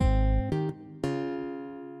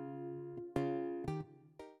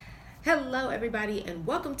Hello, everybody, and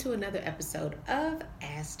welcome to another episode of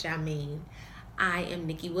Ask Jameen. I am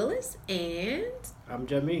Nikki Willis, and I'm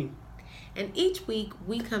Jameen. each week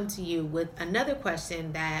we come to you with another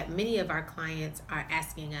question that many of our clients are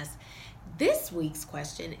asking us. This week's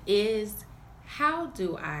question is, how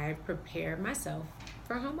do I prepare myself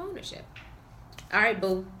for home ownership? All right,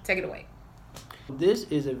 Boo, take it away. This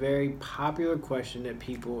is a very popular question that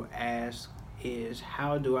people ask is,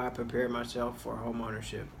 how do I prepare myself for home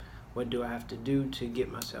ownership? What do I have to do to get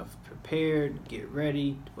myself prepared, get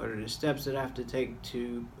ready? What are the steps that I have to take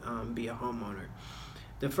to be a homeowner?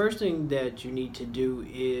 The first thing that you need to do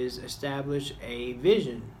is establish a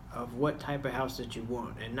vision of what type of house that you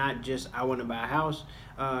want, and not just I want to buy a house.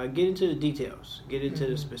 Get into the details, get into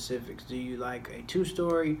the specifics. Do you like a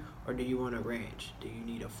 2-story or do you want a ranch? Do you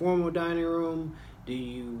need a formal dining room? Do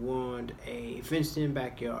you want a fenced-in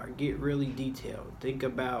backyard? Get really detailed. Think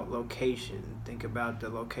about location. Think about the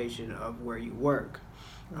location of where you work,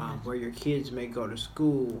 where your kids may go to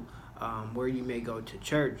school, where you may go to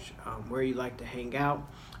church, where you like to hang out.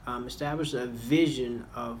 Establish a vision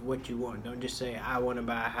of what you want. Don't just say, I want to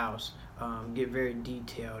buy a house. Get very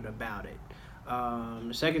detailed about it.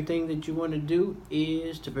 The second thing that you want to do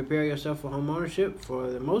is to prepare yourself for home ownership.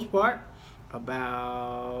 For the most part,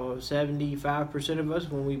 about 75% of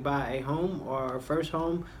us, when we buy a home or our first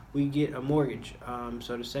home, we get a mortgage.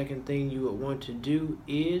 So the second thing you would want to do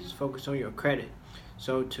is focus on your credit.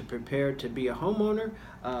 So to prepare to be a homeowner,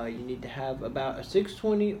 you need to have about a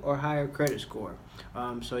 620 or higher credit score.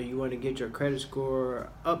 So you want to get your credit score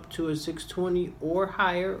up to a 620 or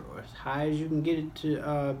higher, or as high as you can get it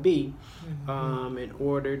to be, in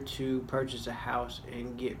order to purchase a house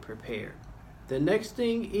and get prepared. The next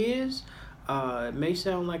thing is, it may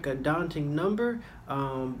sound like a daunting number,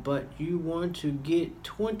 but you want to get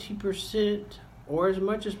 20% or as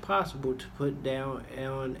much as possible to put down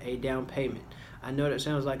on a down payment. I know that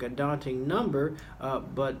sounds like a daunting number,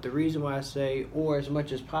 but the reason why I say or as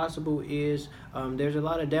much as possible is there's a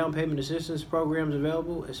lot of down payment assistance programs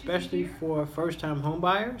available, especially for first-time home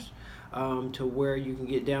buyers, to where you can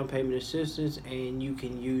get down payment assistance and you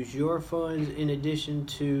can use your funds in addition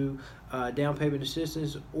to down payment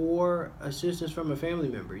assistance or assistance from a family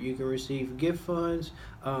member. You can receive gift funds,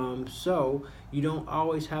 so you don't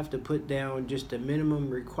always have to put down just the minimum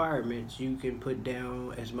requirements. You can put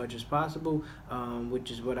down as much as possible,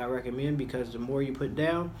 which is what I recommend, because the more you put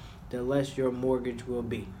down, the less your mortgage will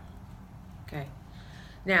be. Okay.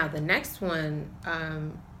 Now, the next one,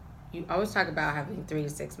 you always talk about having 3 to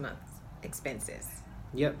 6 months expenses.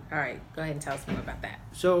 Yep. All right, go ahead and tell us more about that.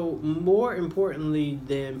 So more importantly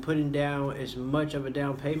than putting down as much of a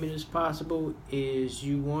down payment as possible is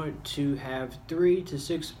you want to have 3 to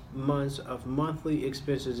 6 months of monthly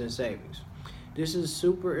expenses and savings. This is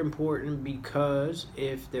super important because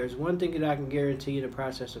if there's one thing that I can guarantee in the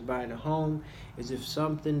process of buying a home is if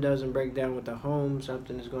something doesn't break down with the home,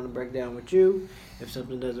 something is going to break down with you. If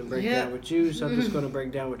something doesn't break down with you, something's going to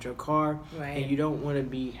break down with your car. Right. And you don't want to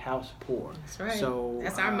be house poor. That's right. So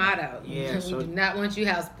that's our motto. Yeah. We do not want you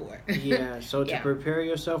house poor. Yeah. So to prepare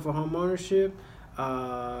yourself for home ownership,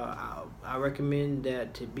 I recommend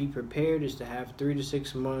that to be prepared is to have 3 to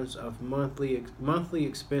 6 months of monthly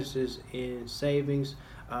expenses in savings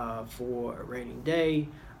for a rainy day,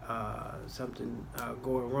 something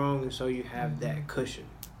going wrong, and so you have that cushion.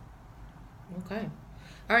 Okay.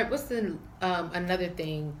 All right. What's the another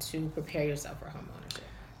thing to prepare yourself for home ownership?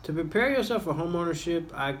 To prepare yourself for home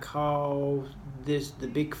ownership, I call this the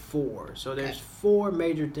big 4. So there's 4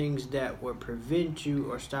 major things that will prevent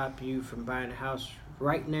you or stop you from buying a house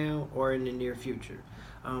right now or in the near future.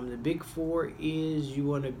 The big 4 is you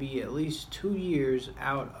want to be at least 2 years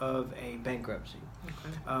out of a bankruptcy.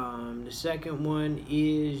 Okay. The second one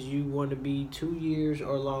is you want to be 2 years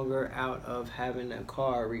or longer out of having a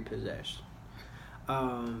car repossessed.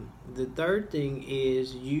 The third thing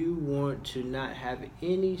is you want to not have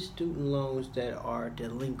any student loans that are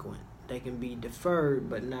delinquent. They can be deferred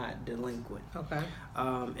but not delinquent. Okay.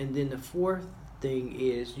 And then the fourth thing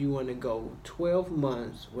is you want to go 12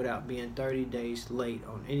 months without being 30 days late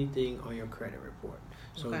on anything on your credit report.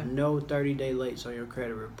 So no 30-day lates on your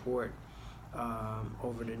credit report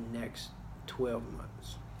over the next 12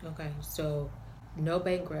 months. Okay. So no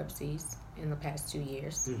bankruptcies in the past 2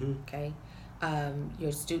 years. Okay.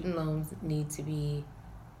 Your student loans need to be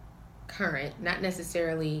current, not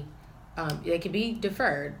necessarily, they can be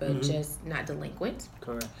deferred, but just not delinquent.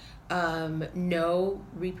 Correct. No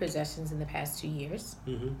repossessions in the past 2 years,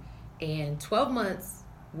 and 12 months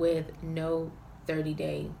with no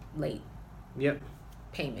 30-day late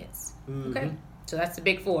payments. Okay, so that's the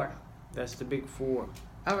big 4. That's the big 4.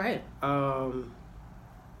 All right.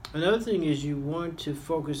 Another thing is you want to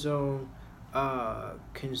focus on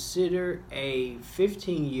consider a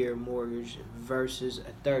 15-year mortgage versus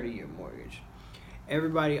a 30-year mortgage.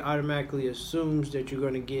 Everybody automatically assumes that you're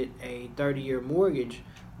going to get a 30-year mortgage,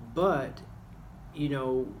 but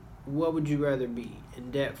what would you rather be,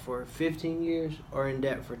 in debt for 15 years or in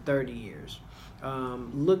debt for 30 years?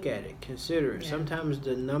 Look at it, consider it. Yeah. Sometimes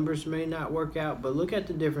the numbers may not work out, but look at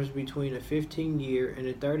the difference between a 15-year and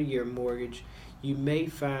a 30-year mortgage. You may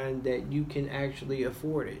find that you can actually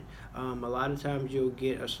afford it. A lot of times you'll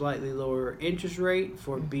get a slightly lower interest rate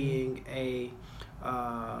for being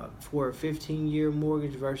for a 15-year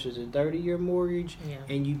mortgage versus a 30-year mortgage,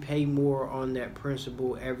 and you pay more on that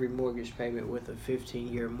principal every mortgage payment with a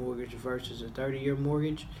 15-year mortgage versus a 30-year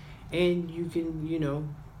mortgage, and you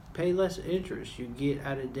can pay less interest. You get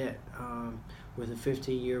out of debt with a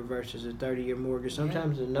 15-year versus a 30-year mortgage.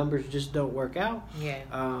 Sometimes the numbers just don't work out.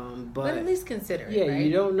 But at least consider it. Yeah, right?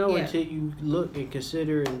 You don't know until you look and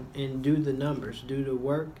consider and do the numbers, do the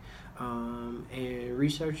work, and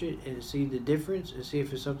research it and see the difference and see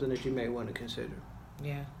if it's something that you may want to consider.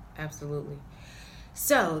 Yeah, absolutely.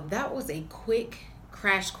 So that was a quick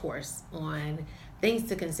crash course on things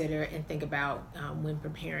to consider and think about when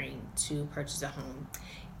preparing to purchase a home.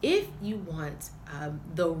 If you want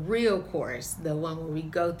the real course, the one where we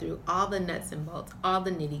go through all the nuts and bolts, all the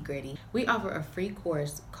nitty gritty, we offer a free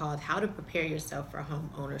course called How to Prepare Yourself for Home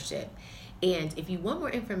Ownership. And if you want more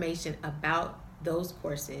information about those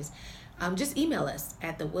courses, just email us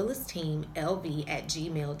at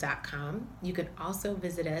thewillisteamlv@gmail.com. You can also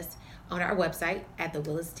visit us on our website at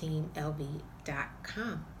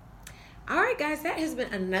thewillisteamlv.com. All right, guys, that has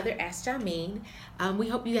been another Ask Jameen. We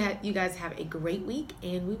hope you guys have a great week,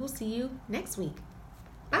 and we will see you next week.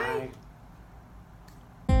 Bye.